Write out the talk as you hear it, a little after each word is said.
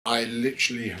I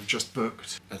literally have just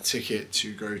booked a ticket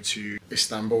to go to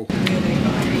Istanbul.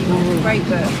 Great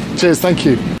book. Cheers, thank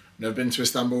you. Never been to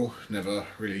Istanbul, never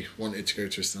really wanted to go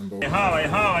to Istanbul. But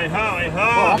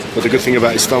the good thing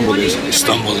about Istanbul is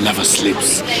Istanbul never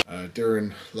sleeps.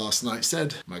 During last night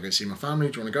said, am I going to see my family?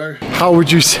 Do you want to go? How would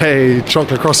you say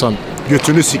chocolate croissant?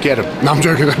 Götünü sikerim. No, I'm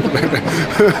joking.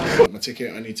 My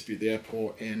ticket, I need to be at the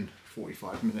airport in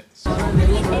 45 minutes.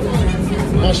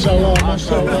 Mashallah,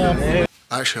 mashallah.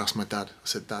 I actually asked my dad, I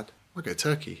said, Dad, I'll go to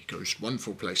Turkey. He goes,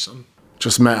 wonderful place, son.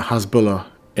 Just met Hasbulla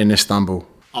in Istanbul.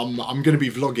 I'm going to be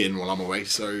vlogging while I'm away,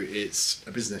 so it's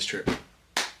a business trip.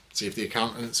 See if the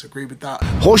accountants agree with that.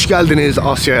 Hoş geldiniz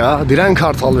Asya'ya. Diren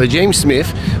Kartal ve James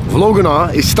Smith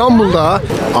vloguna İstanbul'da.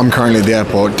 I'm currently at the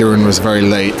airport. Diren was very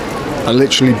late. I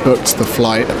literally booked the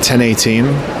flight at 10:18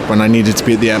 when I needed to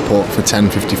be at the airport for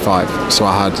 10:55. So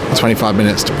I had 25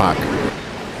 minutes to pack.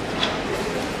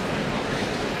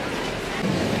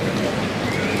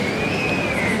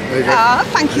 Ah,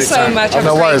 thank you so much.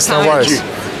 No worries, no worries.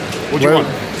 What do you want?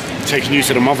 Taking you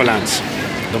to the motherlands.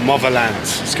 The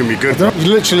motherlands. It's gonna be good.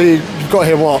 Literally, you've got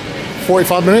here what?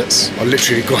 45 minutes? I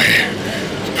literally got here.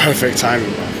 Perfect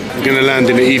timing. We're gonna land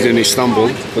in the evening in Istanbul,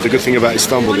 but the good thing about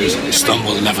Istanbul is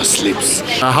Istanbul never sleeps.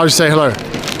 How do you say hello?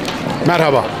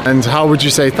 Merhaba. And how would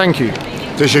you say thank you?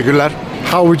 Teşekkürler.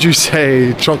 How would you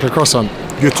say chocolate croissant?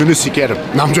 Götünü sikerim.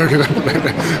 No, I'm joking.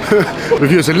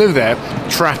 If you were to live there,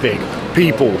 traffic,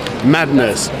 people,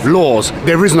 madness, laws.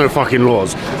 There is no fucking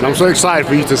laws. And I'm so excited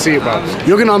for you to see it, bro.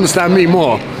 You're gonna understand me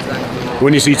more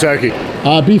when you see Turkey.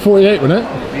 B48, wasn't it?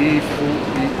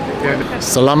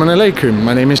 Salaam alaikum,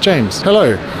 my name is James.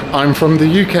 Hello, I'm from the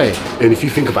UK. And if you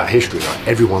think about history, like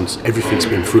everything's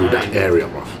been through that area,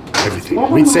 bro. Everything.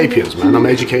 Read Sapiens, man. I'm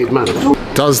an educated man.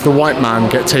 Does the white man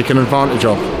get taken advantage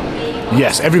of?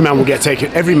 Yes, every man would get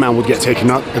taken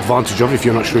advantage of if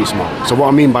you're not street smart. So what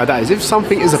I mean by that is if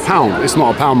something is a pound, it's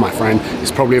not a pound, my friend.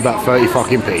 It's probably about 30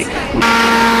 fucking p.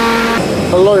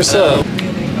 Hello, sir.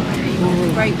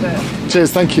 Great book.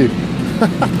 Cheers, thank you.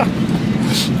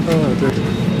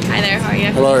 Hi there, how are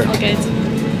you? Hello. All good.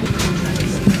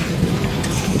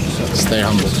 Stay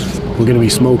humble. We're going to be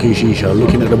smoking shisha,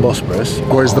 looking at the Bosporus.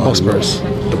 Where's the Bosporus?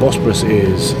 The Bosporus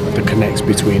is the connects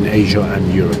between Asia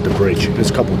and Europe, the bridge. There's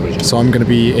a couple of bridges. So I'm going to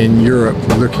be in Europe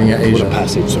looking at Asia. Or the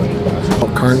passage, sorry.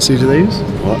 What currency do they use?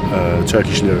 What?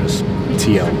 Turkish liras.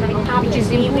 TL.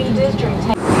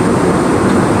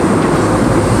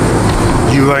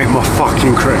 You ate my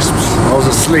fucking crisps. I was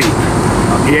asleep.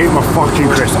 He ate my fucking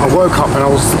crisps. I woke up and I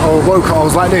was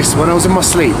like this when I was in my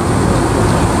sleep.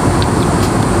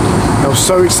 I was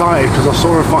so excited because I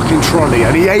saw a fucking trolley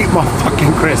and he ate my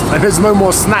fucking crisps and there's no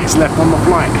more snacks left on the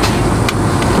flight.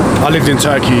 I lived in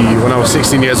Turkey when I was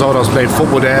 16 years old. I was playing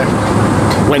football there.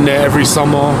 Went there every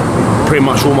summer, pretty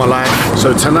much all my life.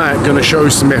 So tonight, gonna show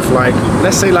Smith like,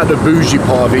 let's say like the bougie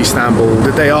part of Istanbul.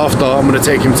 The day after, I'm gonna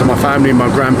take him to my family, my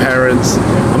grandparents.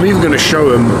 I'm even gonna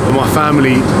show him my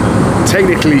family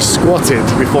technically squatted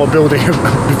before building a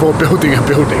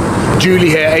building. Julie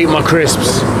here ate my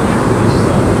crisps.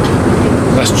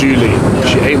 That's Julie.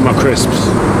 She ate my crisps.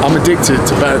 I'm addicted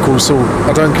to Better Call Saul.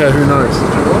 I don't care who knows.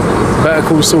 Better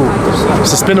Call Saul.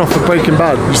 It's a spin-off of Breaking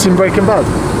Bad. You seen Breaking Bad?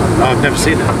 No, I've never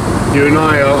seen it. You and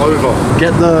I are over.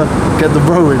 Get the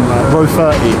row in, like row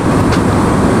 30.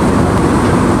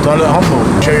 Do I look humble?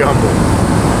 Show you humble.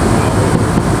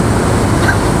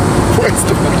 Where's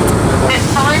the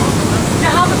time to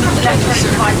have a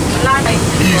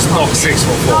He's not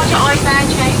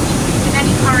 6'4".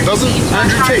 Doesn't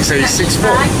Andrew Tate say he's 6'4"?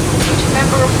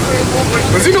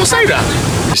 Does he not say that?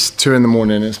 It's 2 in the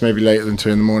morning. It's maybe later than 2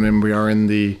 in the morning. We are in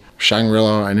the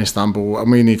Shangri-La in Istanbul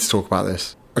and we need to talk about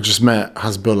this. I just met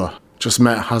Hasbulla. Just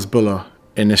met Hasbulla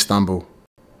in Istanbul.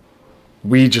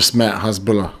 We just met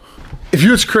Hasbulla. If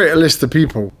you were to create a list of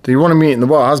people that you want to meet in the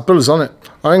world, Hasbulla's on it.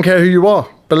 I don't care who you are.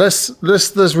 But let's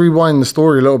rewind the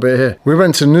story a little bit here. We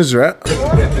went to Nusr-et.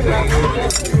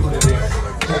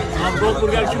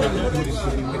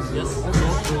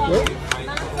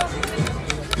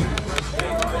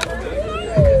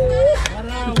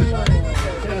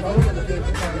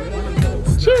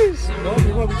 Cheers.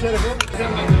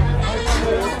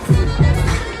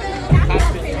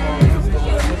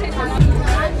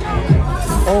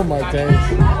 Oh my days.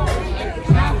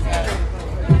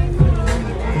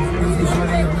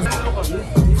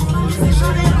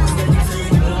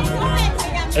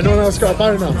 Anyone else got a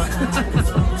boner?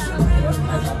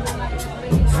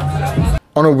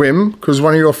 On a whim, because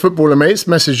one of your footballer mates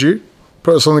messaged you,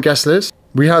 put us on the guest list.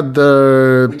 We had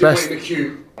the best.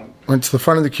 Went to the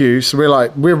front of the queue, so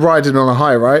we're riding on a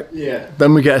high, right? Yeah.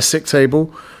 Then we get a sick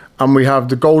table, and we have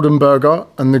the golden burger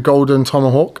and the golden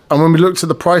tomahawk. And when we looked at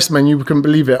the price menu, we couldn't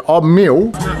believe it. Our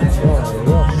meal.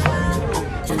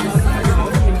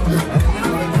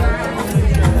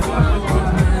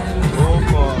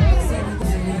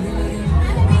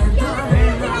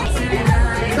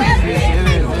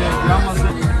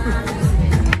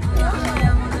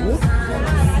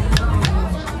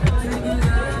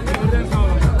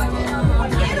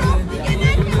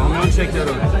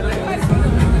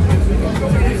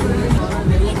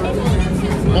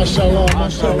 Maşallah,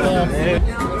 maşallah.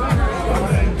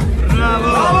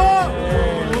 Bravo.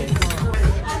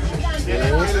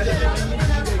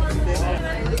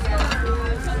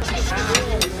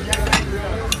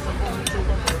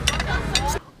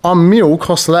 Our meal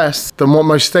costs less than what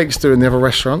most steaks do in the other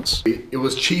restaurants. It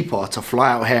was cheaper to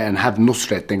fly out here and have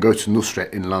Nusr-et than go to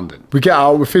Nusr-et in London. We get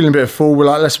out, we're feeling a bit full, we're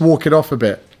like, let's walk it off a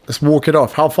bit. Let's walk it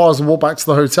off. How far is the walk back to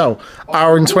the hotel?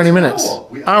 Hour and 20 minutes.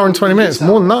 Hour and 20 minutes,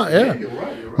 more than that, yeah. You're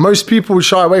right. Most people would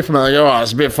shy away from it, like, oh,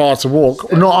 it's a bit far to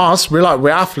walk. Not us, we're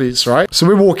athletes, right? So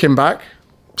we're walking back,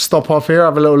 stop off here,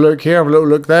 have a little look here, have a little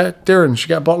look there. Darren, should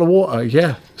you get a bottle of water?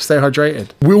 Yeah, stay hydrated.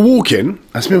 We were walking,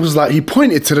 and Smith was like, he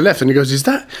pointed to the left and he goes, is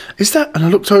that? And I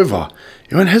looked over.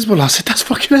 He went, Hasbulla. I said, that's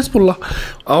fucking Hasbulla.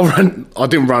 I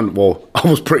didn't run, well, I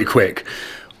was pretty quick.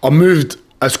 I moved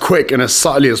as quick and as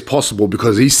subtly as possible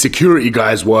because these security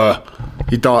guys were...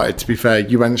 He darted, to be fair.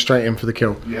 You went straight in for the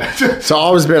kill. Yeah. So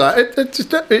I was a bit like...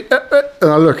 And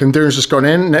I look, and Darren's just gone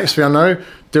in. Next thing I know,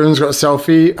 Darren's got a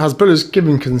selfie. Hasbulla's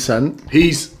given consent.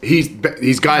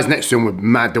 These guys next to him were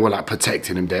mad. They were like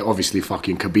protecting him. They're obviously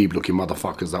fucking Khabib-looking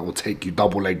motherfuckers that will take you,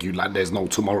 double leg you like there's no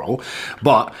tomorrow.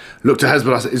 But looked at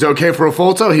Hasbulla, I said, is it okay for a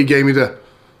photo? He gave me the...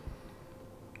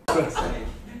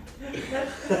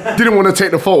 Didn't want to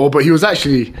take the photo, but he was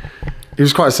actually... He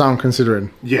was quite sound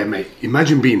considering. Yeah, mate.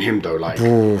 Imagine being him though. Like,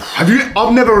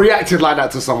 I've never reacted like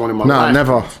that to someone in my life. No,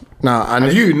 never. No, and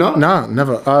have you? No, no,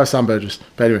 never. Oh, Sam Burgess.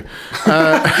 But anyway,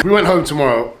 we went home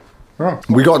tomorrow. Oh.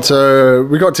 We got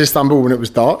to Istanbul when it was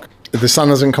dark. The sun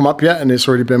hasn't come up yet, and it's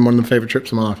already been one of the favourite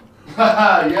trips of my life.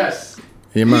 Yes.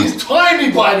 Yeah, man. He's tiny,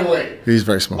 by the way. He's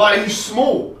very small. Like, he's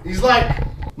small. He's like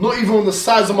not even the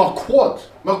size of my quad.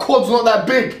 My quad's not that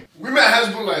big. We met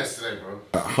Hasbulla yesterday, bro.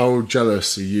 How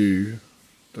jealous are you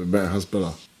that met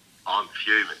Hasbulla? I'm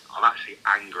fuming. I'm actually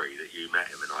angry that you met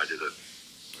him and I didn't.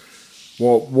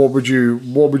 What would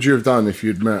you have done if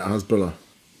you'd met Hasbulla?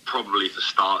 Probably for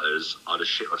starters, I'd have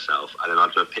shit myself and then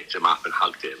I'd have picked him up and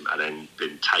hugged him and then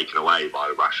been taken away by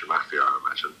the Russian mafia, I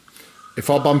imagine. If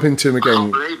I bump into him again... I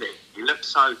can't believe it. He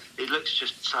looks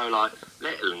just so like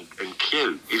little and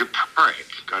cute. He's a prick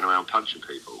going around punching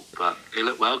people, but he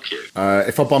looked well cute.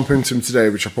 If I bump into him today,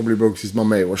 which I probably will because he's my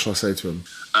mate, what shall I say to him?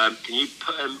 Can you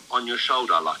put him on your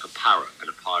shoulder like a parrot and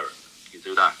a pirate? Can you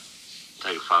do that?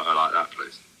 Take a photo like that,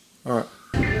 please. All right.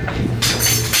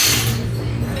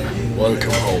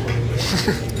 Welcome home.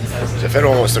 So if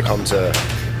anyone wants to come to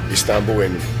Istanbul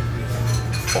in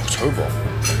October,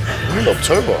 we're in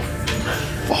October.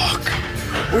 Fuck,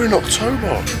 we're in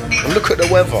October. And look at the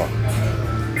weather.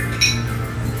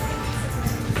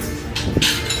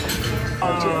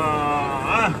 Oh,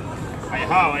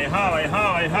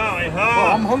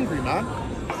 I'm hungry, man.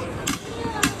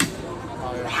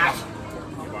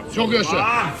 Çok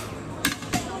yaşa.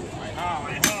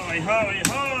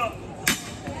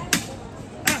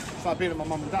 It's like being at my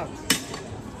mum and dad's.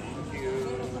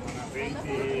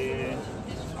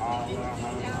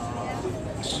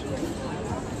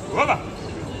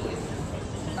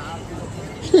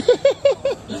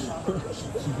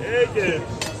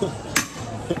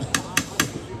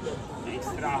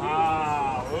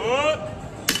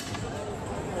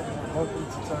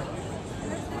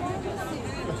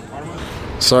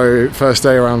 So, first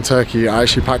day around Turkey, I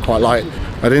actually packed quite light.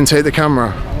 I didn't take the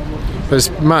camera. But it's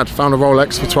mad, found a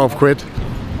Rolex for 12 quid.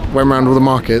 Went around all the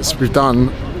markets. We've done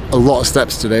a lot of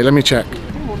steps today. Let me check.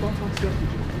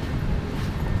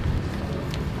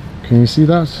 Can you see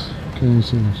that? Can you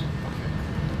see that?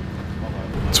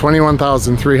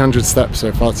 21,300 steps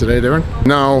so far today, Darren.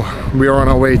 Now we are on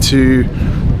our way to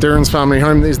Darren's family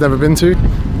home that he's never been to.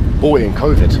 Bought it in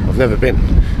COVID. I've never been.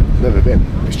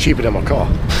 It's cheaper than my car.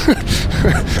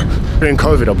 During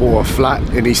COVID, I bought a flat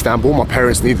in Istanbul. My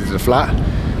parents needed a flat.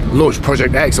 Launched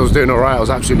Project X. I was doing alright. I was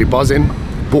absolutely buzzing.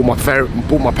 Bought my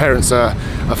parents a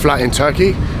flat in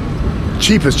Turkey.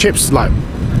 Cheap as chips, like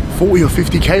 40 or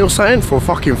 50k or something for a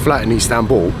fucking flat in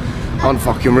Istanbul.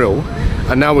 Unfucking real.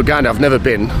 And now we're going there. I've never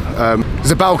been.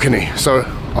 There's a balcony, so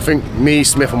I think me,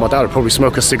 Smith, and my dad will probably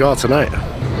smoke a cigar tonight.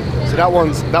 So that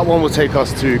one will take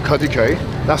us to Kadıköy.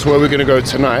 That's where we're gonna go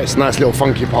tonight. It's a nice little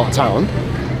funky part of town.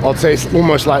 I'd say it's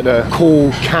almost like the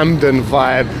cool Camden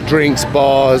vibe, drinks,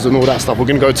 bars and all that stuff. We're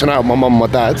gonna go tonight with my mum and my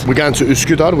dad. We're going to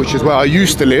Üsküdar, which is where I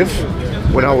used to live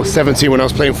when I was 17, when I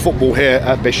was playing football here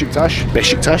at Beşiktaş.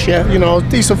 Beşiktaş, yeah, you know, I was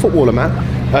a decent footballer, man.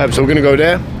 So we're gonna go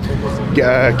there, get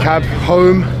a cab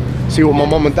home, see what my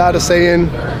mum and dad are saying,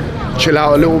 chill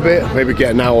out a little bit, maybe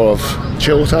get an hour of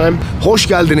chill time. Hoş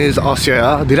geldiniz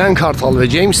Asya'ya. Diren Kartal ve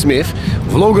James Smith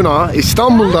vloguna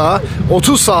İstanbul'da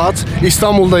 30 saat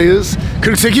İstanbul'dayız.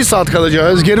 48 saat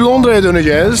kalacağız. Geri Londra'ya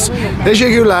döneceğiz.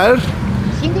 Teşekkürler.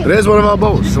 There's one of our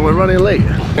boats and we're running late.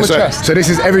 So this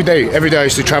is every day. Every day I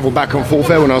used to travel back and forth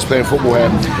here when I was playing football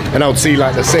here, and I would see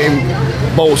like the same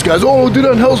boats guys. Oh,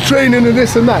 Diren Hell's training and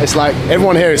this and that. It's like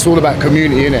everyone here. It's all about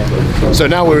community, innit? So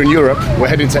now we're in Europe. We're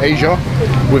heading to Asia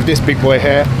with this big boy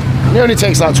here. It only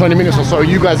takes like 20 minutes or so.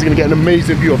 You guys are gonna get an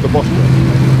amazing view of the Bosphorus.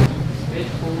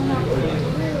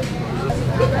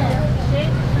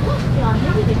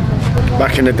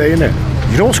 Back in the day, innit?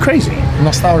 You know what's crazy?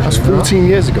 Nostalgia. That's 14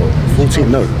 years ago.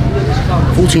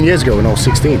 14 years ago when I was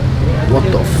 16. What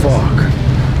the fuck?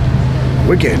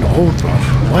 We're getting old, bro.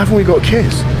 Why haven't we got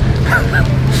kids?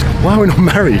 Why are we not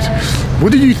married?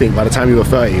 What did you think by the time you were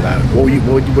 30? Like,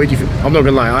 where do you think? I'm not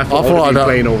gonna lie, I thought I would have been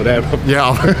playing over there.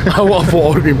 Yeah. I thought I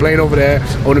would have been playing over there. I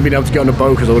wouldn't have been able to get on the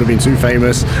boat because I would have been too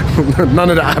famous. None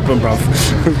of that happened, bro.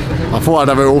 I thought I'd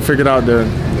have it all figured out, Darren.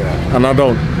 Yeah. And I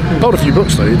don't. Sold a few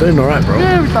books though, you're doing alright, bro.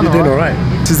 Yeah, we've done You're doing alright.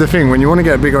 This is the thing, when you want to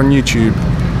get big on YouTube,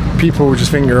 people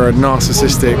just think you're a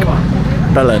narcissistic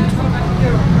bellend.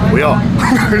 We are.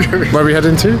 Where are we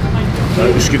heading to?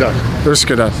 Üsküdar,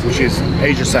 Üsküdar. which is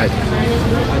Asia side.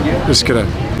 Üsküdar.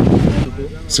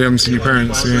 So you haven't seen your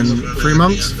parents in 3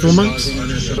 months, 4 months?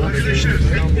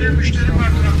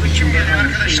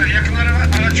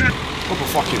 Proper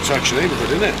fucking Turkish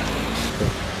neighborhood, isn't it?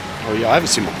 Oh yeah, I haven't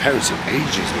seen my parents in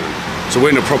ages, man. So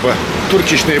we're in a proper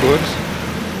Turkish neighborhood.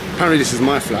 Apparently this is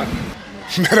my flat.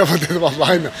 Merhaba dedim abla,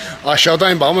 aynı.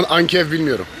 Aşağıdayım ama hangi ev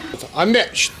bilmiyorum. Anne,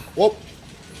 şşt, hop.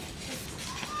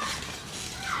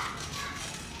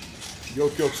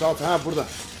 Yok sağ ol. Ha burada.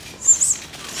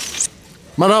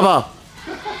 Merhaba.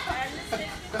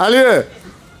 Ali. I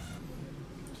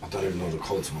don't even know the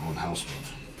code to my own house, bro.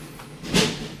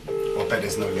 I bet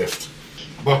there's no lift.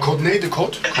 Bak kod neydi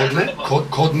kod? Kod ne?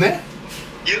 Kod ne?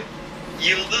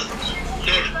 Yıldız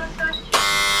 4.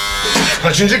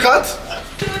 Kaçıncı kat?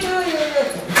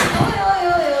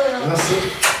 Nasıl?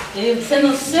 Sen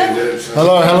nasılsın?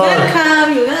 Hello.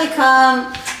 Welcome, you're welcome.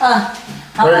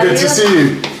 How Very are good to you? see you.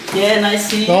 Yeah, nice to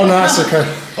see you. Oh, nice, okay.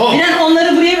 Bilen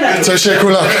onları buraya bırak.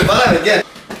 Teşekkürler. Bana gel.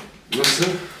 Nasıl?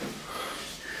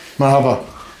 Merhaba.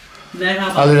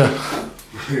 Merhaba. Ali.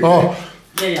 Oh,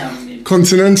 Gel yavrum benim.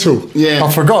 Continental. Yeah.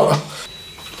 I forgot.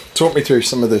 Talk me through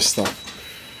some of this stuff.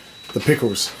 The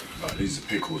pickles. Like, these are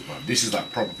pickles, man. This is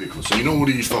like proper pickles. So you know all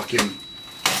these fucking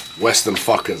Western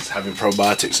fuckers having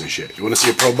probiotics and shit. You want to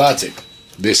see a probiotic?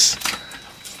 This.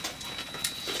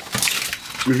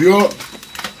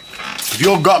 If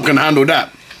your gut can handle that,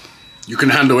 you can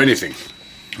handle anything.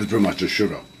 It's pretty much just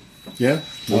sugar. Yeah?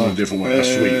 All the different ones. That's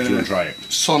sweet. Do you want to try it?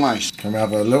 So nice. Can we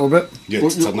have a little bit? Yeah,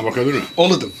 tadına bakabilir miyim?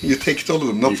 All of them. You take it, all of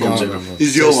them. No You can problem. take them.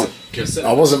 It's your one.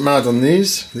 I wasn't mad on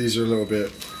these. These are a little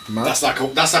bit mad.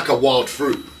 That's like a wild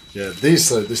fruit. Yeah, these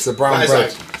though. This is the brown That is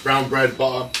bread. like brown bread,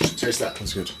 butter. Taste that.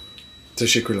 That's good.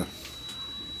 Teşekkürler.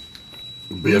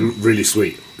 Be really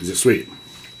sweet. Is it sweet?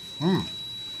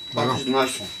 That is a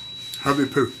nice one. Happy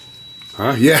poo.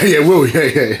 Huh? Yeah, it will.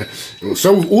 Yeah.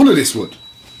 So all of this would.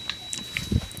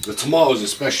 The tomatoes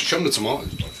especially. Show them the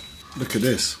tomatoes. Look at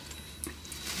this.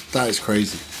 That is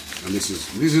crazy. And this is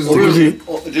Aubergine,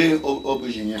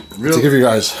 aubergine, yeah. To give you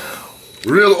guys.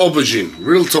 real aubergine,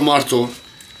 real tomato.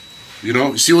 You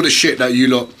know, you see all the shit that you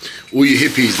lot, all you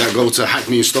hippies that go to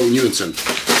Hackney and Stoke Newington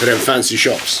to them fancy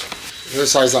shops. What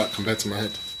size that compared to my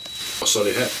head? I saw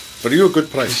it here. But you're a good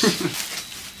price.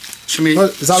 Smell. Oh,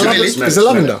 is that Smell lavender? it, smell Is it, it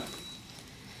smell lavender?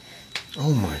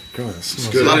 Oh my god, that smells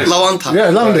good, good. isn't it? Lavanta. Yeah,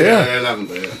 lavender, yeah. Yeah,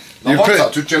 lavender, yeah. You, Lavanta,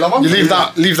 put, Türkçe lavanta. you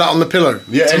leave that on the pillow.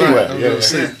 Yeah, tonight. anywhere. I'm Yeah, gonna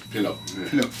sleep. Pillow.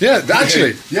 Yeah,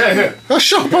 actually. Yeah. I was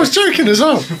shocked. I was joking as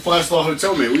well. 5-star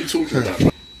hotel, mate. What are you talking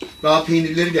about? Daha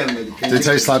peynirleri gelmedi. Did it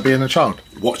taste like being a child?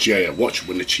 Watch, watch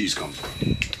when the cheese comes.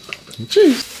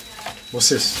 Jeez. What's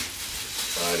this?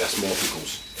 That's more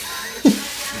pickles.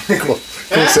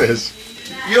 Of course it is.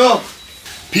 Yok.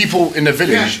 People in the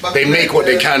village, they make what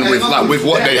they can with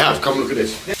what they have. Come look at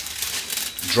this.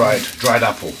 Dried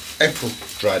apple. Apple.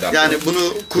 Dried apple. Yani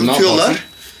bunu kurutuyorlar.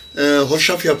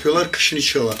 Hoşaf yapıyorlar, kışın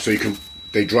içiyorlar. So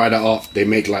they dry that up. They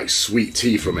make like sweet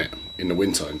tea from it in the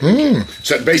winter. And drink it.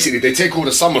 So basically, they take all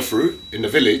the summer fruit in the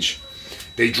village.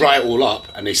 they dry it all up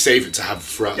and they save it to have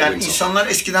throughout the Yani winter. insanlar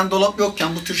eskiden dolap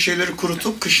yokken bu tür şeyleri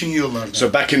kurutup kışın yiyorlardı.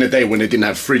 So back in the day when they didn't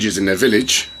have fridges in their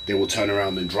village, they will turn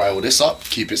around and dry all this up,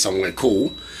 keep it somewhere cool,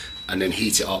 and then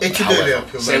heat it up. Eti de öyle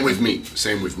yapıyorlar. Same with meat.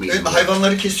 Same with meat. Evet,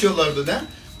 hayvanları kesiyorlardı da.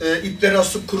 İpleri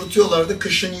asıp kurutuyorlardı,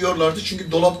 kışın yiyorlardı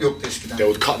çünkü dolap yoktu eskiden. They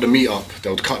would cut the meat up,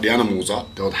 they would cut the animals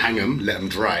up, they would hang them, let them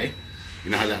dry.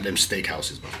 You know how like them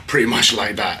steakhouses, bro? Pretty much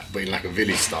like that, but in like a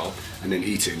village style, and then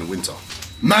eat it in the winter.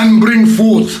 Man, bring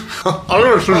food!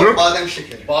 Badem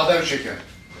şekeri. Badem şeker.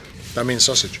 That means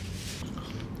sausage.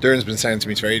 Duran's been saying to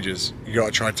me for ages, you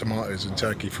gotta try tomatoes in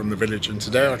Turkey from the village, and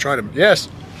today I tried them. Yes!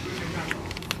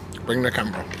 Bring the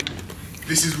camera.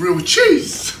 This is real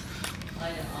cheese!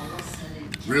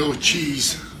 Real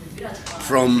cheese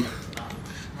from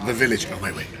the village. Oh,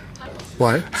 wait.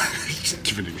 Why? Just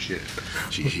giving him shit.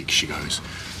 She goes,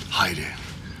 Haydi,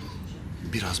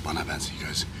 biraz bana benziyor. He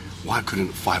goes, why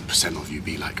couldn't 5% of you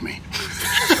be like me?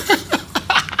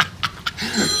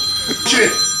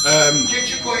 Shit.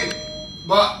 Keçi koyun.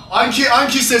 Bak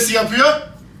hangi sesi yapıyor?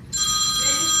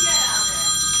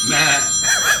 Ne?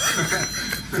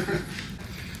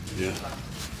 Yeah.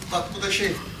 Bak bu da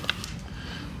şey.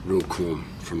 Real corn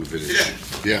from the village.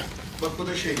 Yeah. Bak bu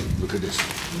da şey. Look at this.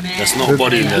 That's not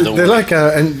body in there. Don't They're worry. like,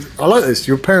 and I like this,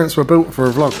 your parents were built for a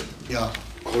vlog. Ya.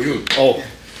 Koyun. Oh.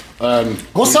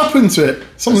 What's happened to it?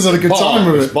 Someone's had a good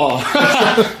time with it. Bar.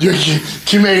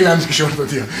 Kim eğlenmiş orada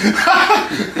diyor.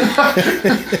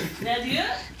 Ne diyor?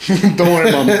 Don't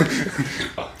worry, mum.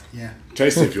 Yeah.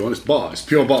 Taste it if you want. It's butter. It's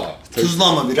pure butter. Tuzlu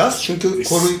ama biraz çünkü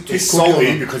It's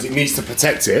salty because it needs to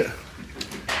protect it.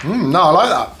 No, I like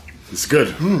that. It's good.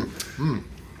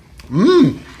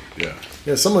 Yeah.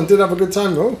 Yeah, someone did have a good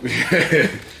time though.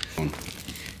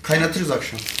 Kaynatırız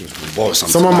akşam. Boil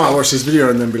some Someone might tomato. watch this video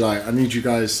and then be like, I need you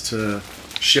guys to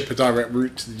ship a direct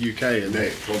route to the UK and Yeah,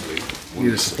 probably.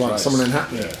 need a supply. Someone in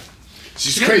Hackney. Yeah. It's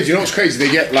just crazy. You know what's crazy? They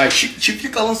get like.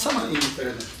 Çiftlik alınsana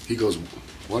İngiltere'de. He goes,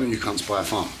 why don't you come buy a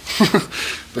farm?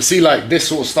 But see, like this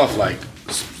sort of stuff, like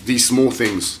these small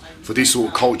things for these sort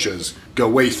of cultures go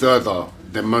way further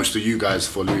than most of you guys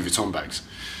for Louis Vuitton bags.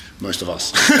 Most of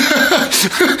us.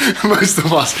 Most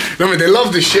of us. I mean, they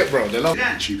love this shit, bro. They love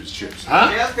the cheapest chips.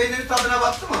 Huh? Beyaz peynirin tadına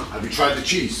baktı mı? Have you tried the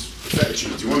cheese? Feta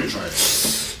cheese. Do you want to try it?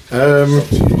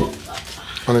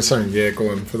 On its own, yeah, go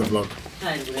on for the vlog.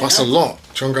 Hayır buraya. That's a lot.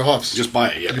 Chunga halves. Just buy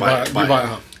it. Yeah, you buy it. you Buy bite it.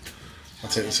 half. I'll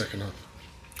take the second half.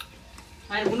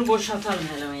 Hayır bunu boşaltalım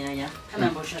hemen ya.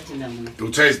 Hemen boşaltayım ben bunu.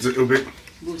 It'll taste a little bit.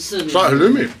 Bu It's like sığmıyor.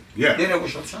 halloumi. Yeah. Nereye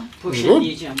boşaltsan?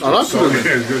 Poşetleyeceğim. I like halloumi.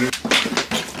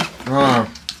 Ah,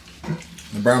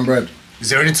 the brown bread. Is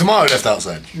there any tomato left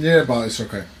outside? Yeah, but it's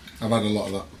okay. I've had a lot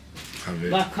of that. Have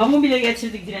it. Bak kamu bile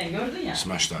getirdik diren gördün ya.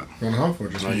 Smash that. You want half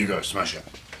or just No, one? you go. Smash it.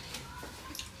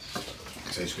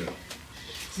 Tastes good.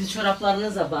 Sizin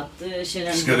çoraplarınız da battı,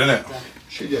 şeyleriniz It's good, de isn't it? battı.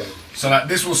 Şey yani. So like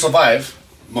this will survive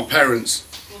my parents'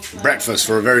 breakfast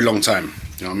for a very long time.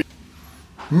 You know what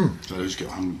I mean? So let's get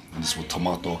home. This with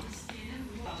tomato.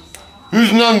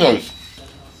 Who's Nando's?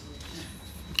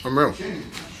 I'm real.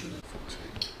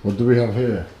 What do we have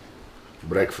here?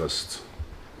 Breakfast.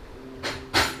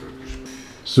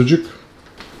 Sucuk.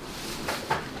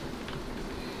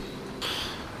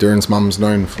 Duran's mum's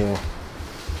known for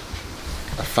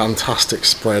a fantastic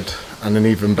spread and an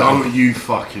even better Don't you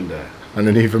fucking dare.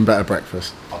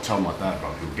 breakfast. I'll tell my dad, bro.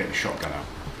 He'll get the shotgun out.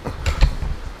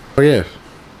 Oh yeah,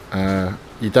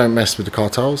 you don't mess with the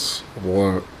cartels,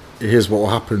 or here's what will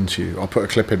happen to you. I'll put a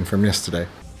clip in from yesterday.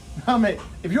 No, mate,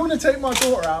 if you want to take my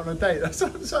daughter out on a date, that's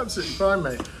absolutely fine,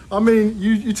 mate. I mean,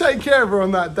 you take care of her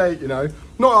on that date, you know.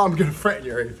 Not that I'm going to threaten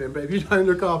you or anything, but if you don't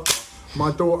look after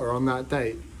my daughter on that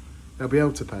date, they'll be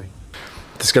able to pay.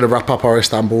 That's going to wrap up our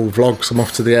Istanbul vlogs. I'm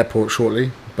off to the airport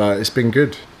shortly, but it's been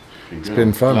good. It's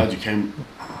been fun. I'm glad you came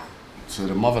to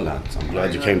the motherland. I'm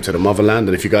glad you came to the motherland.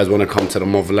 And if you guys want to come to the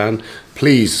motherland,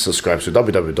 please subscribe to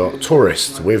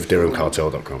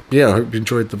www.touristwithdarrencartel.com. Yeah, I hope you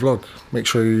enjoyed the vlog. Make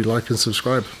sure you like and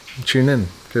subscribe. Tune in,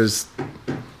 because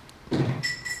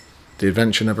the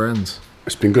adventure never ends.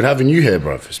 It's been good having you here,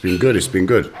 bruv. It's been good. It's been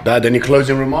good. Dad, any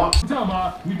closing remarks?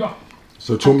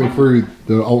 So talk me through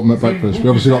the ultimate breakfast. We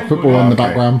obviously got football in the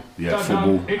background. Yeah,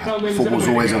 football. Football's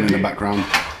always on in the background.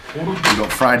 We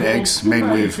got fried eggs made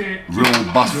with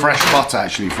fresh butter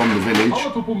actually from the village,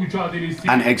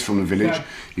 and eggs from the village.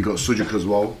 You got sucuk as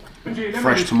well.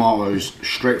 Fresh tomatoes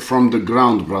straight from the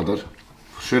ground, brother.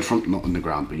 Straight from, not in the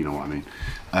ground, but you know what I mean.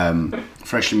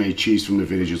 Freshly made cheese from the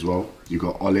village as well. You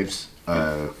got olives.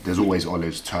 There's always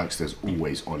olives. Turks, there's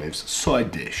always olives.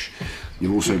 Side dish.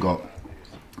 You've also got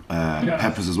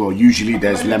peppers as well. Usually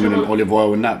there's lemon and olive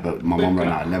oil in that, but my mum ran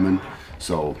out of lemon,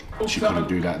 so she couldn't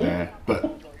do that there.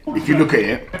 But if you look at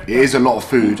it, it is a lot of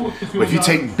food, but if you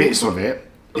take bits of it,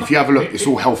 if you have a look, it's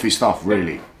all healthy stuff,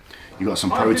 really. You got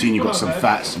some protein, you got some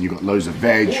fats, and you got loads of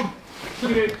veg.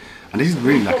 And this is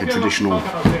really like a traditional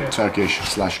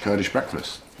Turkish/Kurdish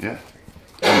breakfast. Yeah.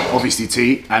 And obviously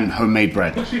tea and homemade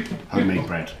bread. Homemade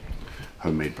bread.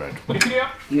 Homemade bread.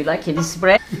 You like this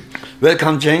bread?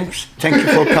 Welcome, James. Thank you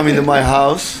for coming to my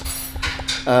house.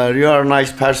 You are a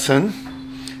nice person.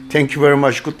 Thank you very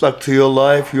much. Good luck to your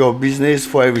life, your business,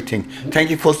 for everything. Thank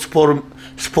you for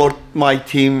support my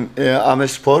team,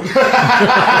 Sport.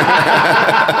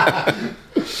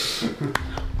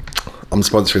 I'm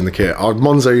sponsoring the kit. I'll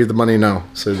Monzo you the money now,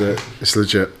 so that it's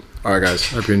legit. All right, guys.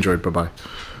 Hope you enjoyed. Bye bye.